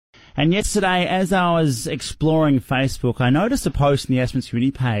And yesterday, as I was exploring Facebook, I noticed a post in the Esperance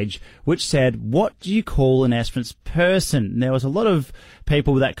community page which said, what do you call an Esperance person? And there was a lot of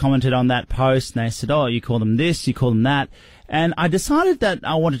people that commented on that post, and they said, oh, you call them this, you call them that. And I decided that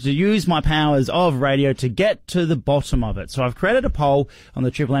I wanted to use my powers of radio to get to the bottom of it. So I've created a poll on the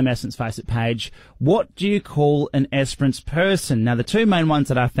Triple M Esperance Facebook page. What do you call an Esperance person? Now, the two main ones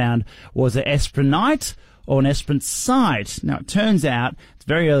that I found was an Esperanite or an Esperancite. Now, it turns out, it's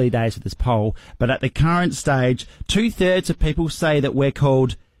very early days of this poll, but at the current stage, 2/3 of people say that we're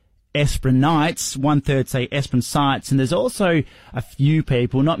called Esperanites, 1/3 say Esperancites, and there's also a few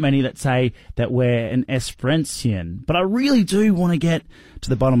people, not many, that say that we're an Esperancian. But I really do want to get to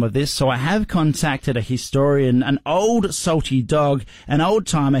the bottom of this, so I have contacted a historian, an old salty dog, an old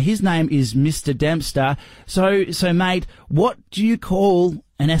timer. His name is Mr. Dempster. So mate, what do you call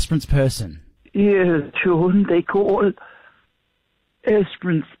an Esperance person? Yes, Sean, they call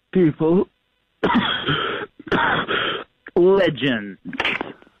Esperance people legends.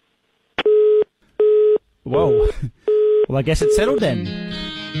 Whoa. Well, I guess it's settled then.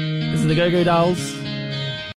 This is the Go Go Dolls.